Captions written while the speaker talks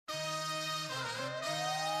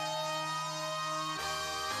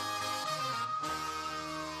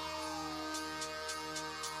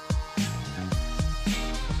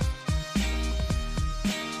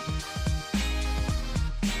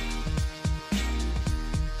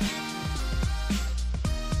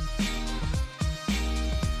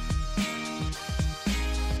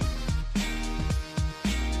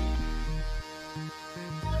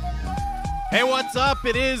Hey, what's up?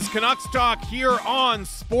 It is Canucks Talk here on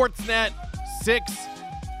Sportsnet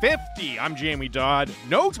 650. I'm Jamie Dodd.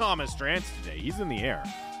 No Thomas Drance today. He's in the air.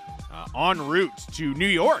 En route to New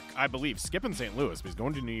York, I believe. Skipping St. Louis, but he's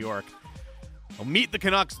going to New York. I'll meet the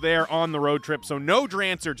Canucks there on the road trip, so no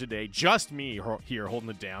Drancer today. Just me here holding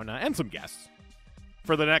it down, and some guests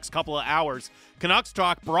for the next couple of hours. Canucks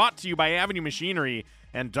Talk brought to you by Avenue Machinery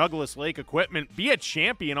and Douglas Lake Equipment. Be a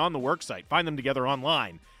champion on the worksite. Find them together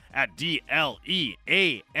online at DLEAMC.com.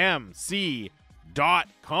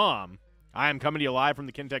 I am coming to you live from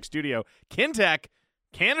the Kintec studio. Kintec,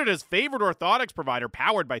 Canada's favorite orthotics provider,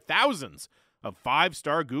 powered by thousands of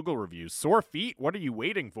five-star Google reviews. Sore feet? What are you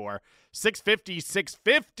waiting for?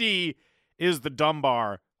 650 is the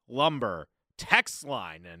Dunbar Lumber text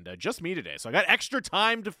line, and just me today. So I got extra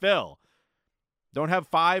time to fill. Don't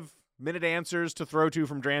have 5-minute answers to throw to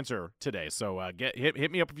from Drancer today, so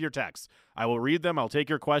hit me up with your texts. I will read them. I'll take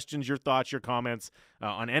your questions, your thoughts, your comments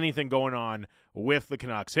on anything going on with the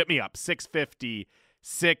Canucks. Hit me up, 650.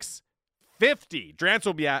 Drance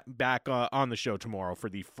will be back on the show tomorrow for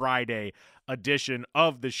the Friday edition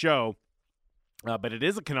of the show. But it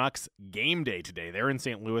is a Canucks game day today. They're in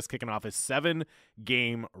St. Louis kicking off a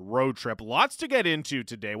 7-game road trip. Lots to get into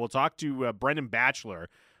today. We'll talk to Brendan Batchelor,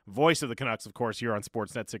 voice of the Canucks, of course, here on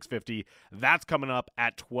Sportsnet 650. That's coming up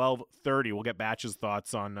at 12:30. We'll get Batch's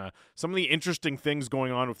thoughts on some of the interesting things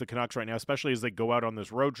going on with the Canucks right now, especially as they go out on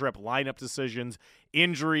this road trip, lineup decisions,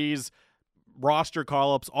 injuries, roster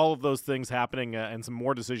call-ups, all of those things happening, and some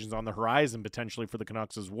more decisions on the horizon potentially for the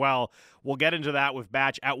Canucks as well. We'll get into that with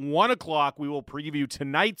Batch. At 1 o'clock, we will preview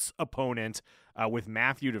tonight's opponent with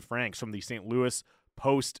Matthew DeFranks from the St. Louis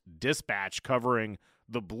Post-Dispatch covering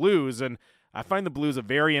the Blues. And I find the Blues a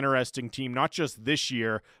very interesting team, not just this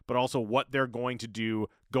year, but also what they're going to do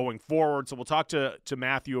going forward. So we'll talk to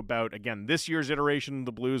Matthew about, again, this year's iteration of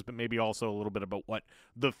the Blues, but maybe also a little bit about what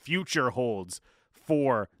the future holds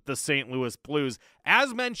for the St. Louis Blues.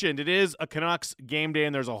 As mentioned, it is a Canucks game day,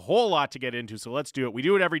 and there's a whole lot to get into, so let's do it. We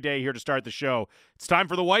do it every day here to start the show. It's time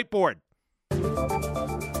for the Whiteboard.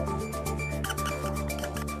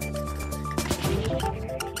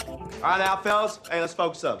 All right now, fellas. Hey, let's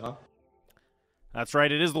focus up, huh? That's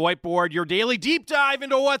right. It is the Whiteboard, your daily deep dive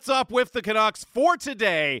into what's up with the Canucks for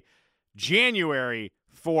today, January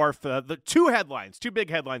 4th. The two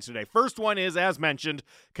big headlines today. First one is, as mentioned,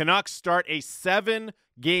 Canucks start a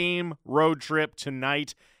 7-game road trip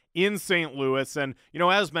tonight in St. Louis. And,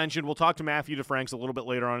 as mentioned, we'll talk to Matthew DeFranks a little bit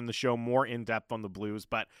later on in the show, more in depth on the Blues.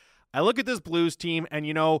 But I look at this Blues team and,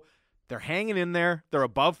 they're hanging in there. They're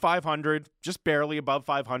above 500, just barely above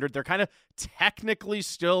 500. They're kind of technically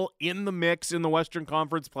still in the mix in the Western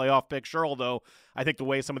Conference playoff picture, although I think the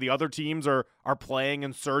way some of the other teams are playing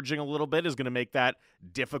and surging a little bit is going to make that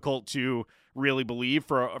difficult to really believe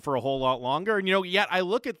for a whole lot longer. And, yet I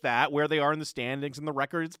look at that, where they are in the standings, and the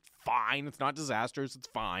record is fine. It's not disastrous. It's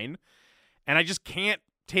fine. And I just can't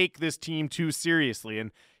take this team too seriously.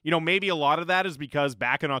 And, maybe a lot of that is because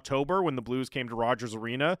back in October when the Blues came to Rogers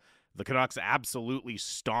Arena, the Canucks absolutely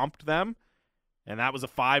stomped them, and that was a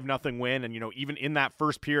 5-0 win. And, even in that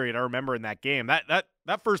first period, I remember in that game,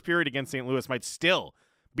 that first period against St. Louis might still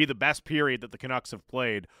be the best period that the Canucks have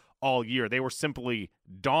played all year. They were simply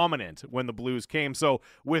dominant when the Blues came. So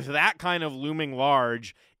with that kind of looming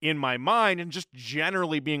large in my mind, and just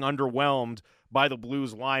generally being underwhelmed by the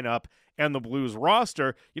Blues lineup and the Blues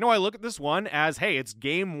roster, I look at this one as, hey, it's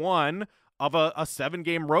game one of a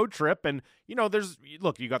 7-game road trip. And, you got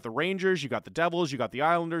the Rangers, you got the Devils, you got the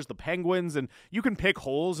Islanders, the Penguins, and you can pick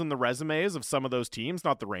holes in the resumes of some of those teams,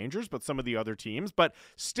 not the Rangers, but some of the other teams. But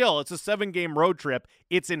still, it's a 7-game road trip.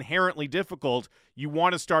 It's inherently difficult. You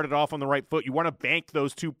want to start it off on the right foot. You want to bank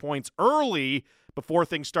those 2 points early before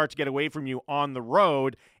things start to get away from you on the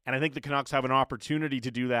road. And I think the Canucks have an opportunity to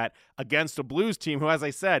do that against a Blues team who, as I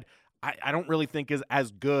said, I don't really think is as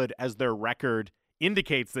good as their record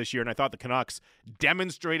indicates this year. And I thought the Canucks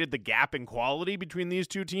demonstrated the gap in quality between these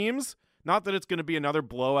two teams. Not that it's going to be another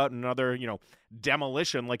blowout, another,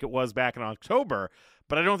 demolition like it was back in October,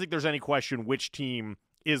 but I don't think there's any question which team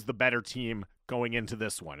is the better team going into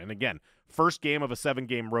this one. And again, first game of a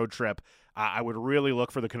 7-game road trip, I would really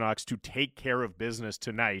look for the Canucks to take care of business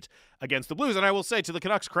tonight against the Blues. And I will say, to the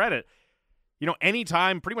Canucks' credit,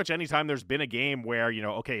 pretty much anytime there's been a game where,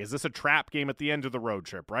 okay, is this a trap game at the end of the road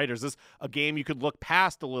trip, right? Or is this a game you could look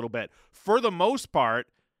past a little bit? For the most part,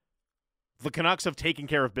 the Canucks have taken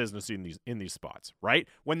care of business in these spots, right?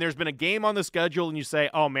 When there's been a game on the schedule and you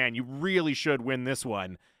say, oh man, you really should win this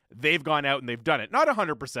one, they've gone out and they've done it. Not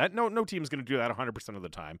 100%. No team's going to do that 100% of the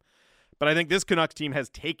time. But I think this Canucks team has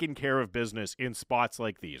taken care of business in spots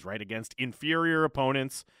like these, right? Against inferior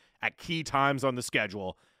opponents at key times on the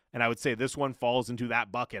schedule. And I would say this one falls into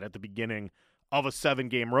that bucket at the beginning of a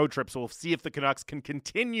 7-game road trip. So we'll see if the Canucks can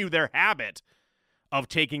continue their habit of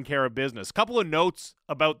taking care of business. A couple of notes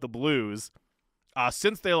about the Blues.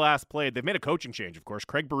 Since they last played, they've made a coaching change, of course.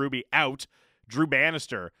 Craig Berube out, Drew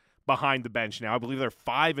Bannister behind the bench now. I believe they're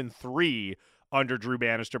 5-3 under Drew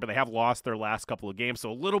Bannister, but they have lost their last couple of games.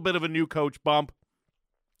 So a little bit of a new coach bump.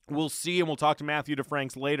 We'll see, and we'll talk to Matthew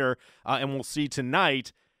DeFranks later, and we'll see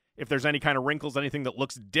tonight if there's any kind of wrinkles, anything that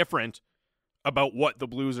looks different about what the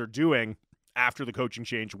Blues are doing after the coaching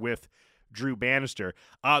change with Drew Bannister.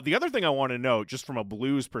 The other thing I want to note, just from a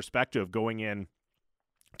Blues perspective going in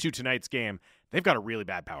to tonight's game, they've got a really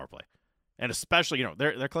bad power play. And especially,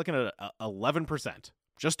 they're clicking at 11%,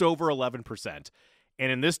 just over 11%.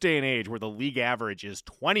 And in this day and age where the league average is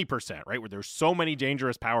 20%, right, where there's so many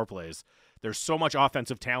dangerous power plays, there's so much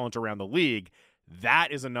offensive talent around the league, that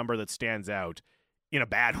is a number that stands out in a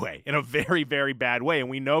bad way, in a very, very bad way. And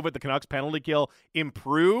we know that the Canucks penalty kill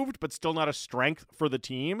improved, but still not a strength for the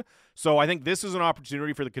team. So I think this is an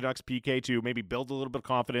opportunity for the Canucks PK to maybe build a little bit of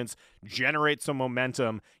confidence, generate some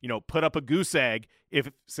momentum, put up a goose egg if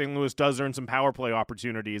St. Louis does earn some power play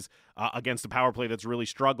opportunities against a power play that's really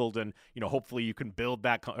struggled. And, hopefully you can build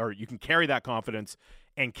that, or you can carry that confidence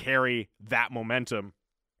and carry that momentum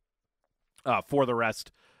for the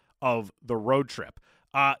rest of the road trip.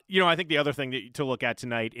 I think the other thing to look at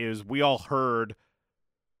tonight is we all heard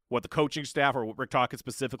what the coaching staff, or what Rick Tocchet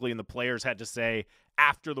specifically, and the players had to say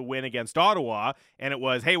after the win against Ottawa, and it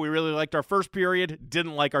was, hey, we really liked our first period,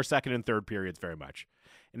 didn't like our second and third periods very much.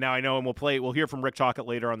 And now I know, and we'll hear from Rick Tocchet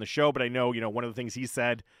later on the show, but I know, one of the things he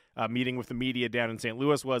said meeting with the media down in St.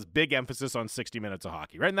 Louis was big emphasis on 60 minutes of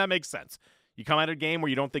hockey, right? And that makes sense. You come at a game where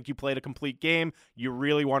you don't think you played a complete game, you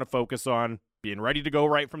really want to focus on being ready to go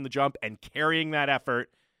right from the jump and carrying that effort,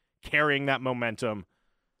 carrying that momentum,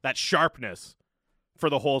 that sharpness for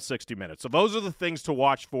the whole 60 minutes. So those are the things to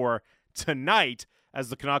watch for tonight as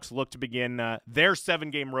the Canucks look to begin their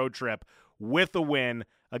 7-game road trip with a win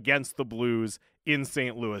against the Blues in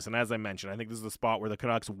St. Louis. And as I mentioned, I think this is the spot where the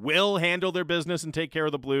Canucks will handle their business and take care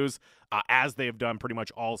of the Blues as they have done pretty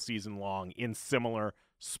much all season long in similar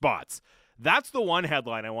spots. That's the one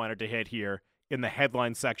headline I wanted to hit here in the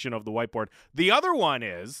headline section of the whiteboard. The other one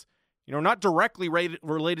is, not directly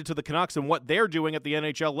related to the Canucks and what they're doing at the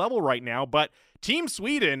NHL level right now, but Team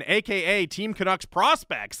Sweden, a.k.a. Team Canucks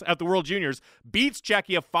prospects at the World Juniors, beats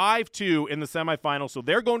Czechia 5-2 in the semifinals, so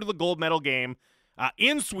they're going to the gold medal game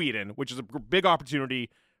in Sweden, which is a big opportunity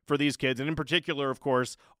for these kids, and in particular, of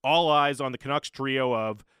course, all eyes on the Canucks trio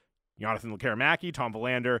of Jonathan Lekkerimaki, Tom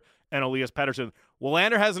Willander, and Elias Pettersson.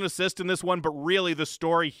 Willander has an assist in this one, but really the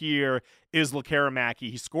story here is Lekkerimaki.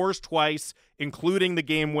 He scores twice, including the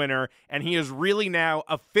game winner, and he has really now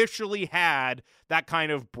officially had that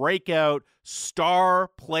kind of breakout star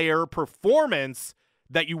player performance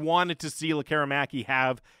that you wanted to see Lekkerimaki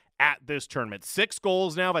have at this tournament. 6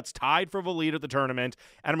 goals now. That's tied for the lead at the tournament.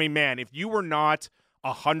 And I mean, man, if you were not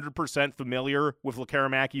 100% familiar with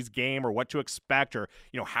Lekkerimaki game or what to expect or,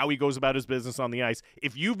 how he goes about his business on the ice,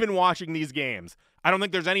 if you've been watching these games, I don't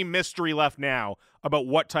think there's any mystery left now about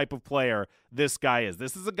what type of player this guy is.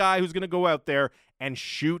 This is a guy who's going to go out there and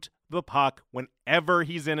shoot the puck whenever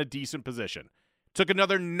he's in a decent position. Took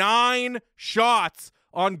another 9 shots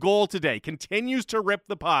on goal today. Continues to rip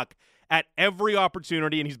the puck at every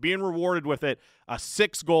opportunity, and he's being rewarded with it.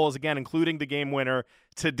 6 goals, again, including the game winner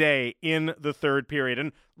today in the third period.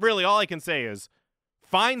 And really, all I can say is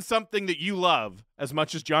find something that you love as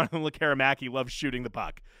much as Jonathan Lekkerimaki loves shooting the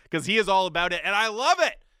puck, because he is all about it, and I love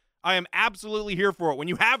it. I am absolutely here for it. When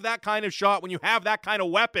you have that kind of shot, when you have that kind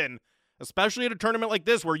of weapon, especially at a tournament like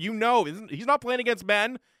this where he's not playing against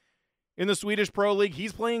men in the Swedish Pro League.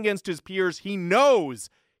 He's playing against his peers. He knows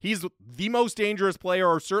he's the most dangerous player,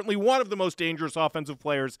 or certainly one of the most dangerous offensive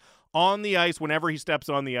players on the ice whenever he steps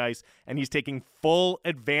on the ice, and he's taking full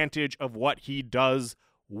advantage of what he does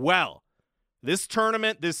well. This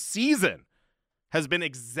tournament, this season, has been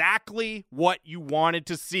exactly what you wanted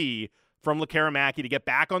to see from Lekkerimaki to get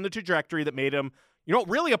back on the trajectory that made him,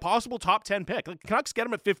 really a possible top 10 pick. The Canucks get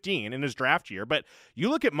him at 15 in his draft year, but you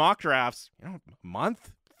look at mock drafts, a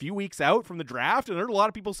month, few weeks out from the draft, and there are a lot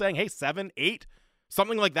of people saying, hey, 7, 8,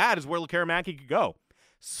 something like that is where Lekkerimaki could go.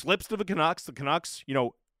 Slips to the Canucks. The Canucks,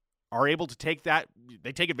 are able to take that.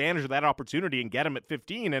 They take advantage of that opportunity and get him at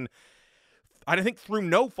 15. And I think through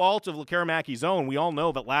no fault of Lekkerimaki own, we all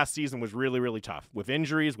know that last season was really, really tough with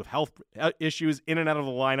injuries, with health issues in and out of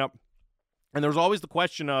the lineup. And there's always the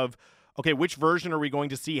question of, okay, which version are we going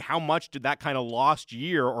to see? How much did that kind of lost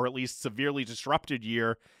year, or at least severely disrupted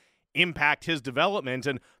year, impact his development.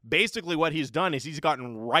 And basically what he's done is he's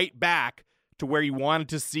gotten right back to where you wanted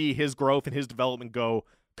to see his growth and his development go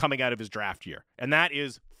coming out of his draft year. And that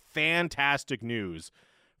is fantastic news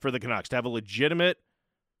for the Canucks to have a legitimate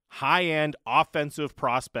high-end offensive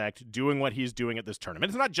prospect doing what he's doing at this tournament.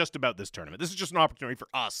 It's not just about this tournament. This is just an opportunity for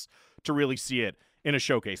us to really see it in a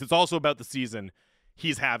showcase. It's also about the season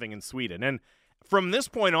he's having in Sweden. And from this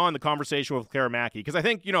point on, the conversation with Lekkerimäki, because I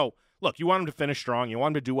think, look, you want him to finish strong. You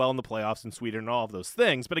want him to do well in the playoffs in Sweden and all of those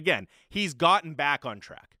things. But again, he's gotten back on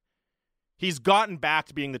track. He's gotten back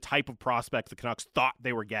to being the type of prospect the Canucks thought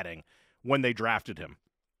they were getting when they drafted him.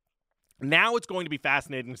 Now it's going to be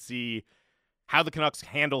fascinating to see how the Canucks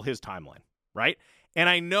handle his timeline, right? And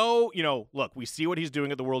I know, look, we see what he's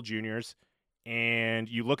doing at the World Juniors, and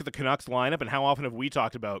you look at the Canucks lineup, and how often have we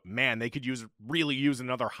talked about, man, they could really use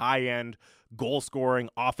another high-end, goal-scoring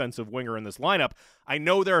offensive winger in this lineup. I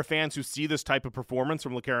know there are fans who see this type of performance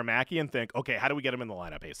from Lekkerimäki and think, okay, how do we get him in the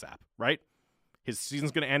lineup ASAP, right? His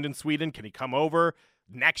season's going to end in Sweden. Can he come over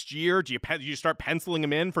next year? Do you start penciling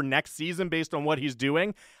him in for next season based on what he's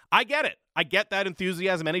doing? I get it. I get that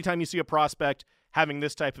enthusiasm. Anytime you see a prospect having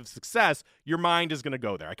this type of success, your mind is going to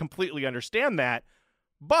go there. I completely understand that.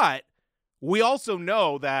 But we also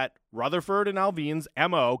know that Rutherford and Alvin's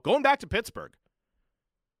MO, going back to Pittsburgh,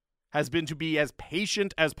 has been to be as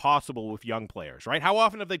patient as possible with young players, right? How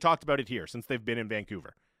often have they talked about it here since they've been in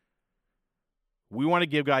Vancouver? We want to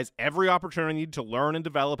give guys every opportunity to learn and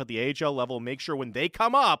develop at the AHL level, make sure when they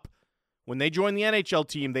come up, when they join the NHL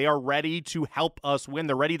team, they are ready to help us win.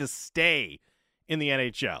 They're ready to stay in the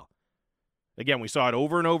NHL. Again, we saw it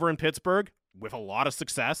over and over in Pittsburgh with a lot of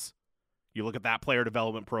success. You look at that player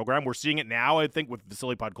development program. We're seeing it now, I think, with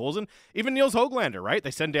Vasily Podkolzin. Even Niels Höglander, right?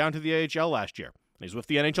 They sent down to the AHL last year. He's with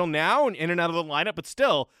the NHL now and in and out of the lineup, but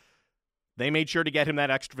still, they made sure to get him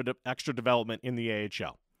that extra development in the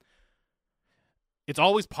AHL. It's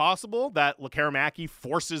always possible that Lekkerimäki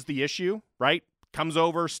forces the issue, right? Comes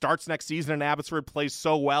over, starts next season in Abbotsford, plays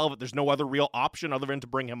so well that there's no other real option other than to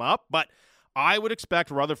bring him up. But I would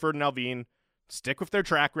expect Rutherford and Alvin stick with their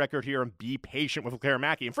track record here and be patient with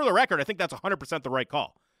Lekkerimäki. And for the record, I think that's 100% the right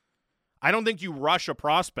call. I don't think you rush a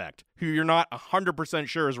prospect who you're not 100%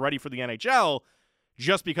 sure is ready for the NHL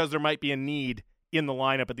just because there might be a need in the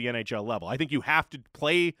lineup at the NHL level. I think you have to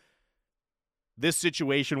play this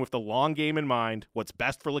situation with the long game in mind. What's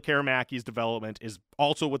best for Lekkerimäki's development is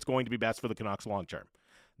also what's going to be best for the Canucks long term.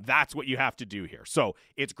 That's what you have to do here. So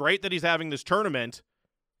it's great that he's having this tournament.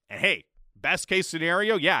 And hey, best case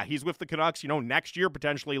scenario, yeah, he's with the Canucks, next year,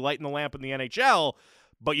 potentially lighting the lamp in the NHL.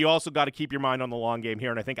 But you also got to keep your mind on the long game here.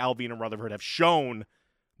 And I think Alvin and Rutherford have shown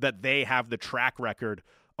that they have the track record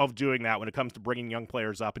of doing that when it comes to bringing young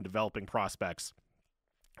players up and developing prospects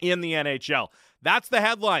in the NHL. That's the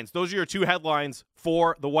headlines. Those are your two headlines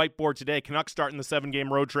for the whiteboard today. Canucks starting the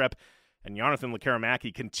 7-game road trip, and Jonathan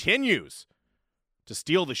Lekkerimäki continues to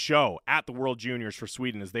steal the show at the World Juniors for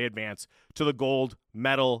Sweden as they advance to the gold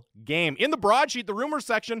medal game. In the broadsheet, the rumors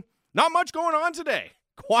section, not much going on today.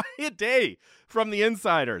 Quiet day from the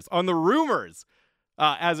insiders on the rumors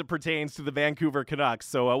as it pertains to the Vancouver Canucks.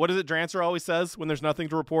 So what is it Drancer always says when there's nothing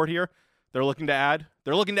to report here? They're looking to add.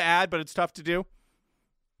 They're looking to add, but it's tough to do.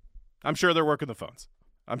 I'm sure they're working the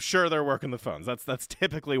phones. That's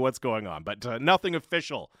typically what's going on, but nothing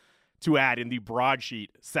official to add in the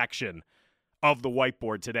broadsheet section of the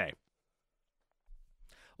whiteboard today.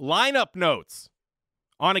 Lineup notes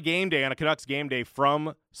on a Canucks game day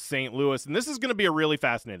from St. Louis, and this is going to be a really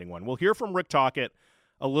fascinating one. We'll hear from Rick Tocchet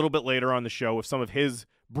a little bit later on the show with some of his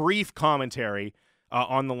brief commentary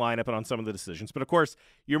on the lineup and on some of the decisions. But of course,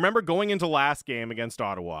 you remember going into last game against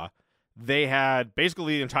Ottawa, they had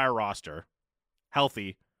basically the entire roster,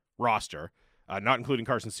 healthy roster, not including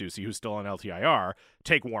Carson Soucy, who's still on LTIR,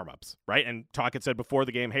 take warm-ups, right? And Tocchet said before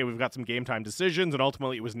the game, hey, we've got some game-time decisions, and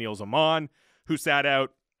ultimately it was Niels Aman who sat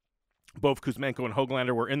out. Both Kuzmenko and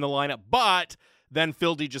Höglander were in the lineup, but then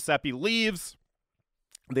Phil DiGiuseppe leaves.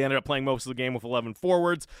 They ended up playing most of the game with 11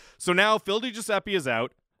 forwards. So now Phil DiGiuseppe is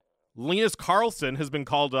out. Linus Karlsson has been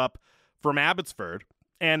called up from Abbotsford.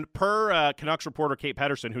 And per Canucks reporter Kate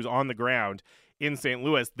Pedersen, who's on the ground in St.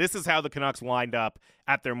 Louis, this is how the Canucks lined up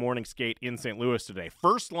at their morning skate in St. Louis today.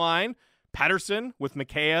 First line, Pedersen with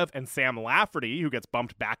Mikheyev and Sam Lafferty, who gets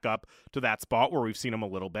bumped back up to that spot where we've seen him a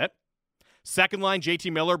little bit. Second line,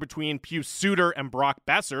 JT Miller between Pius Suter and Brock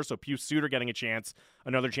Besser. So Pius Suter getting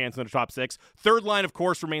another chance in the top six. Third line, of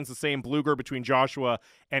course, remains the same. Bluger between Joshua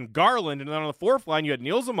and Garland. And then on the fourth line, you had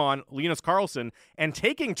Niels Aman, Linus Karlsson, and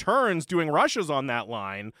taking turns doing rushes on that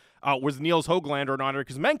line was Niels Höglander and Andrei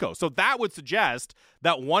Kuzmenko. So that would suggest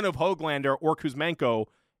that one of Höglander or Kuzmenko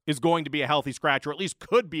is going to be a healthy scratch, or at least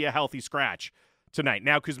could be a healthy scratch tonight.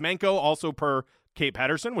 Now, Kuzmenko, also per Kate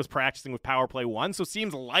Pedersen, was practicing with power play 1, so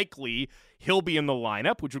seems likely he'll be in the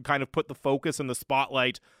lineup, which would kind of put the focus and the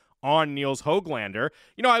spotlight on Niels Höglander.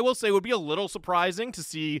 I will say it would be a little surprising to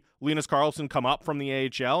see Linus Karlsson come up from the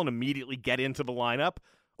AHL and immediately get into the lineup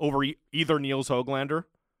over either Niels Höglander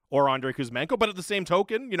or Andrei Kuzmenko. But at the same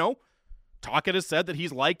token, Tocchet has said that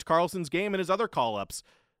he's liked Karlsson's game and his other call-ups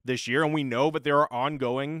this year, and we know that there are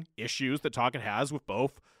ongoing issues that Tocchet has with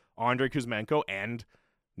both Andrei Kuzmenko and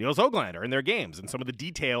Niels Höglander in their games and some of the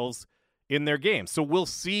details in their games. So we'll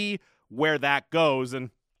see where that goes. And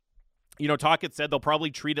Tocchet said they'll probably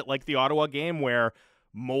treat it like the Ottawa game, where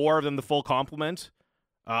more than the full complement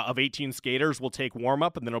of 18 skaters will take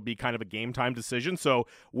warm-up, and then it'll be kind of a game-time decision. So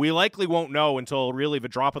we likely won't know until really the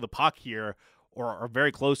drop of the puck here, or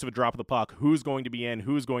very close to the drop of the puck, who's going to be in,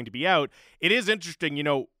 who's going to be out. It is interesting,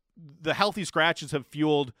 the healthy scratches have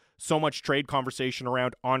fueled so much trade conversation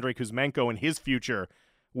around Andrei Kuzmenko and his future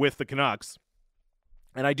with the Canucks.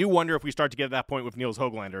 And I do wonder if we start to get to that point with Niels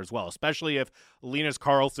Höglander as well, especially if Linus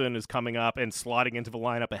Karlsson is coming up and slotting into the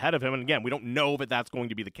lineup ahead of him. And again, we don't know that that's going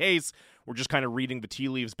to be the case. We're just kind of reading the tea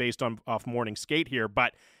leaves based off morning skate here.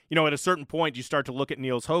 But, at a certain point, you start to look at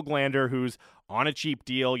Niels Höglander, who's on a cheap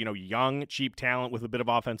deal, young, cheap talent with a bit of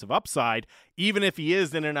offensive upside. Even if he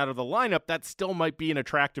is in and out of the lineup, that still might be an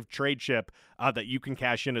attractive trade chip that you can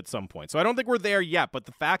cash in at some point. So I don't think we're there yet, but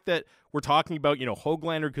the fact that we're talking about,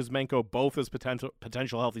 Höglander, Kuzmenko, both as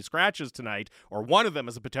potential healthy scratches tonight, or one of them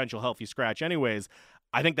as a potential healthy scratch anyways,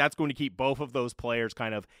 I think that's going to keep both of those players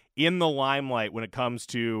kind of in the limelight when it comes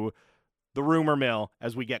to the rumor mill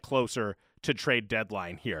as we get closer to trade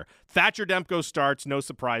deadline here. Thatcher Demko starts, no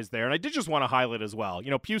surprise there. And I did just want to highlight as well,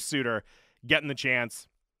 Pius Suter getting the chance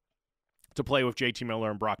to play with JT Miller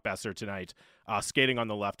and Brock Besser tonight, skating on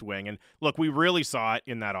the left wing. And look, we really saw it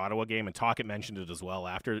in that Ottawa game, and Tocchet mentioned it as well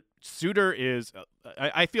after. Suter is,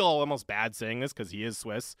 I feel almost bad saying this because he is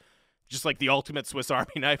Swiss, just like the ultimate Swiss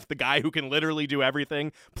Army knife, the guy who can literally do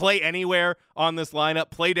everything, play anywhere on this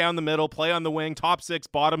lineup, play down the middle, play on the wing, top six,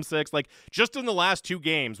 bottom six. Like, just in the last 2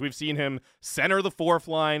 games, we've seen him center the fourth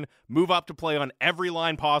line, move up to play on every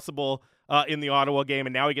line possible in the Ottawa game,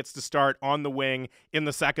 and now he gets to start on the wing in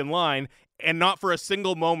the second line, and not for a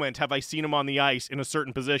single moment have I seen him on the ice in a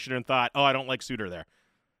certain position and thought, I don't like Suter there.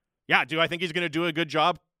 Yeah, do I think he's going to do a good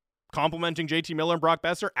job complimenting JT Miller and Brock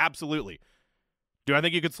Besser? Absolutely. Do I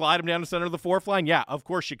think you could slide him down to center of the fourth line? Yeah, of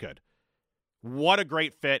course you could. What a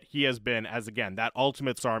great fit he has been as, again, that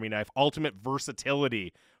ultimate Army knife, ultimate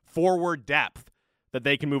versatility, forward depth that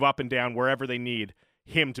they can move up and down wherever they need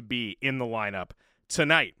him to be in the lineup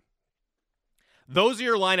tonight. Those are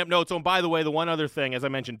your lineup notes. Oh, and by the way, the one other thing, as I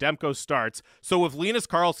mentioned, Demko starts. So with Linus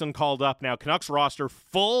Karlsson called up now, Canucks roster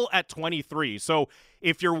full at 23. So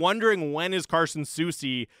if you're wondering when is Carson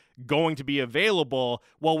Soucy going to be available,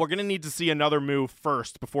 well, we're going to need to see another move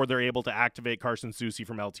first before they're able to activate Carson Soucy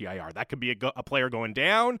from LTIR. That could be a player going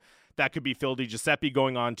down. That could be Phil DiGiuseppe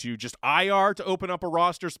going on to just IR to open up a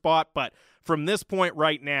roster spot. But from this point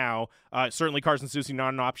right now, certainly Carson Soucy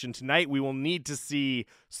not an option tonight. We will need to see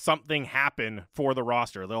something happen for the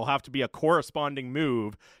roster. There'll have to be a corresponding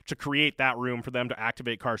move to create that room for them to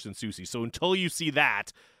activate Carson Soucy. So until you see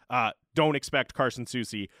that, don't expect Carson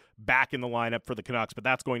Soucy back in the lineup for the Canucks. But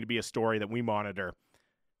that's going to be a story that we monitor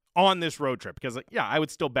on this road trip. Because, yeah, I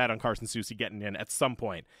would still bet on Carson Soucy getting in at some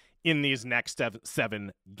point in these next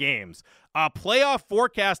 7 games. Playoff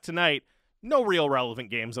forecast tonight. No real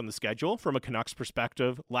relevant games on the schedule from a Canucks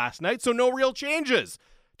perspective last night, so no real changes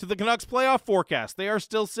to the Canucks playoff forecast. They are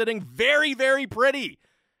still sitting very, very pretty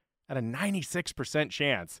at a 96%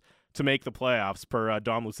 chance to make the playoffs per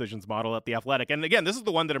Dom Lucian's model at The Athletic. And again, this is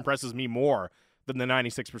the one that impresses me more than the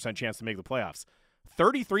 96% chance to make the playoffs.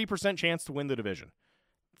 33% chance to win the division.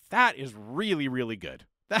 That is really, really good.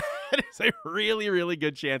 That is a really, really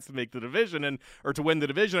good chance to make the division or to win the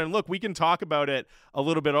division. And look, we can talk about it a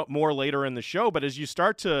little bit more later in the show, but as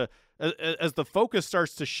the focus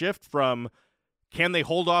starts to shift from can they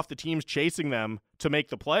hold off the teams chasing them to make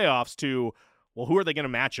the playoffs to, well, who are they going to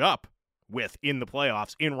match up with in the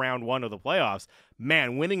playoffs, in round 1 of the playoffs?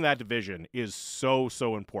 Man, winning that division is so,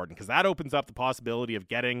 so important because that opens up the possibility of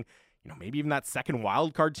getting maybe even that second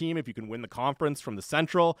wild card team if you can win the conference from the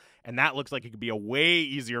Central, and that looks like it could be a way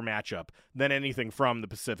easier matchup than anything from the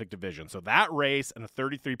Pacific Division. So that race and a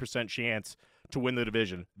 33% chance to win the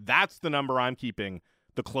division, that's the number I'm keeping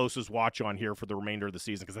the closest watch on here for the remainder of the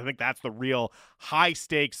season because I think that's the real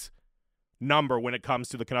high-stakes number when it comes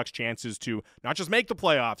to the Canucks' chances to not just make the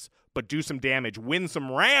playoffs, but do some damage, win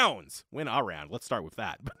some rounds. Win a round. Let's start with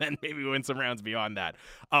that. But then maybe win some rounds beyond that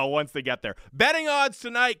once they get there. Betting odds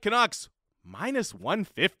tonight, Canucks minus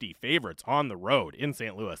 150 favorites on the road in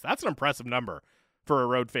St. Louis. That's an impressive number for a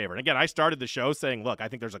road favorite. Again, I started the show saying, look, I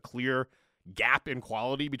think there's a clear gap in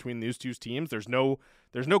quality between these two teams. There's no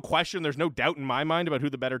question, there's no doubt in my mind about who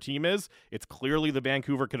the better team is. It's clearly the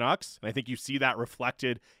Vancouver Canucks, and I think you see that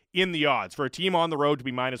reflected in the odds. For a team on the road to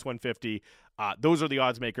be minus 150, those are the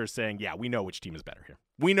odds makers saying, yeah, we know which team is better here.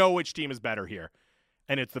 We know which team is better here,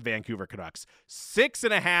 and it's the Vancouver Canucks.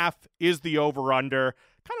 6.5 is the over-under,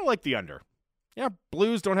 kind of like the under. Yeah,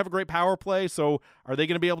 Blues don't have a great power play, so are they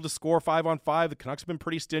going to be able to score 5-on-5? The Canucks have been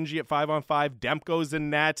pretty stingy at 5-on-5. Demko's in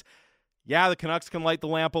net. Yeah, the Canucks can light the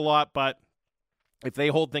lamp a lot, but if they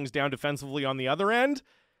hold things down defensively on the other end,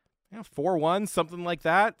 4-1, something like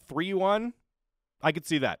that, 3-1, I could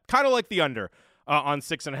see that. Kind of like the under on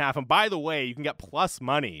 6.5. And by the way, you can get plus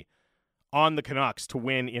money on the Canucks to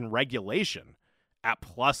win in regulation at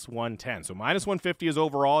plus 110. So minus 150 is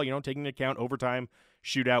overall, taking into account overtime,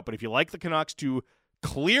 shootout. But if you like the Canucks to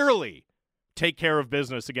clearly take care of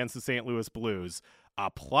business against the St. Louis Blues,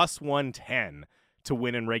 plus 110 to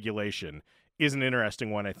win in regulation is an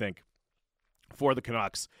interesting one, I think, for the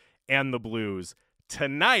Canucks and the Blues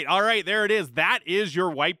tonight. All right, there it is. That is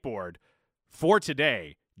your whiteboard for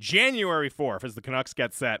today, January 4th, as the Canucks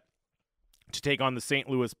get set to take on the St.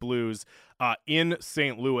 Louis Blues in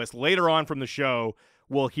St. Louis. Later on from the show,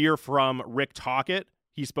 we'll hear from Rick Tocchet.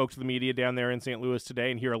 He spoke to the media down there in St. Louis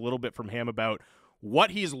today, and hear a little bit from him about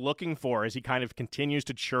what he's looking for as he kind of continues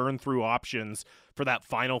to churn through options for that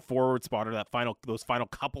final forward spot or those final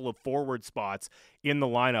couple of forward spots in the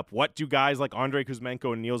lineup. What do guys like Andrei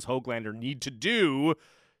Kuzmenko and Niels Höglander need to do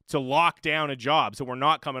to lock down a job so we're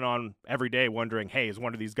not coming on every day wondering, hey, is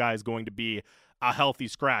one of these guys going to be a healthy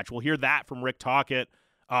scratch? We'll hear that from Rick Tocchet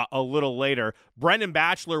a little later. Brendan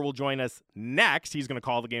Batchelor will join us next. He's going to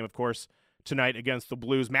call the game, of course, tonight against the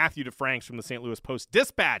Blues. Matthew DeFranks from the St. Louis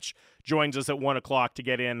Post-Dispatch joins us at 1 o'clock to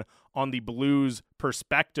get in on the Blues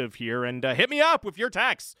perspective here. And hit me up with your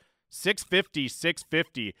texts.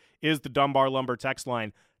 650 is the Dunbar Lumber text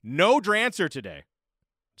line. No Drancer today.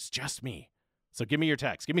 It's just me. So give me your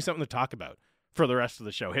text. Give me something to talk about for the rest of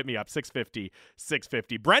the show. Hit me up,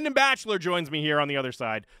 650. Brendan Batchelor joins me here on the other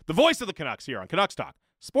side. The voice of the Canucks here on Canucks Talk,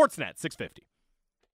 Sportsnet 650.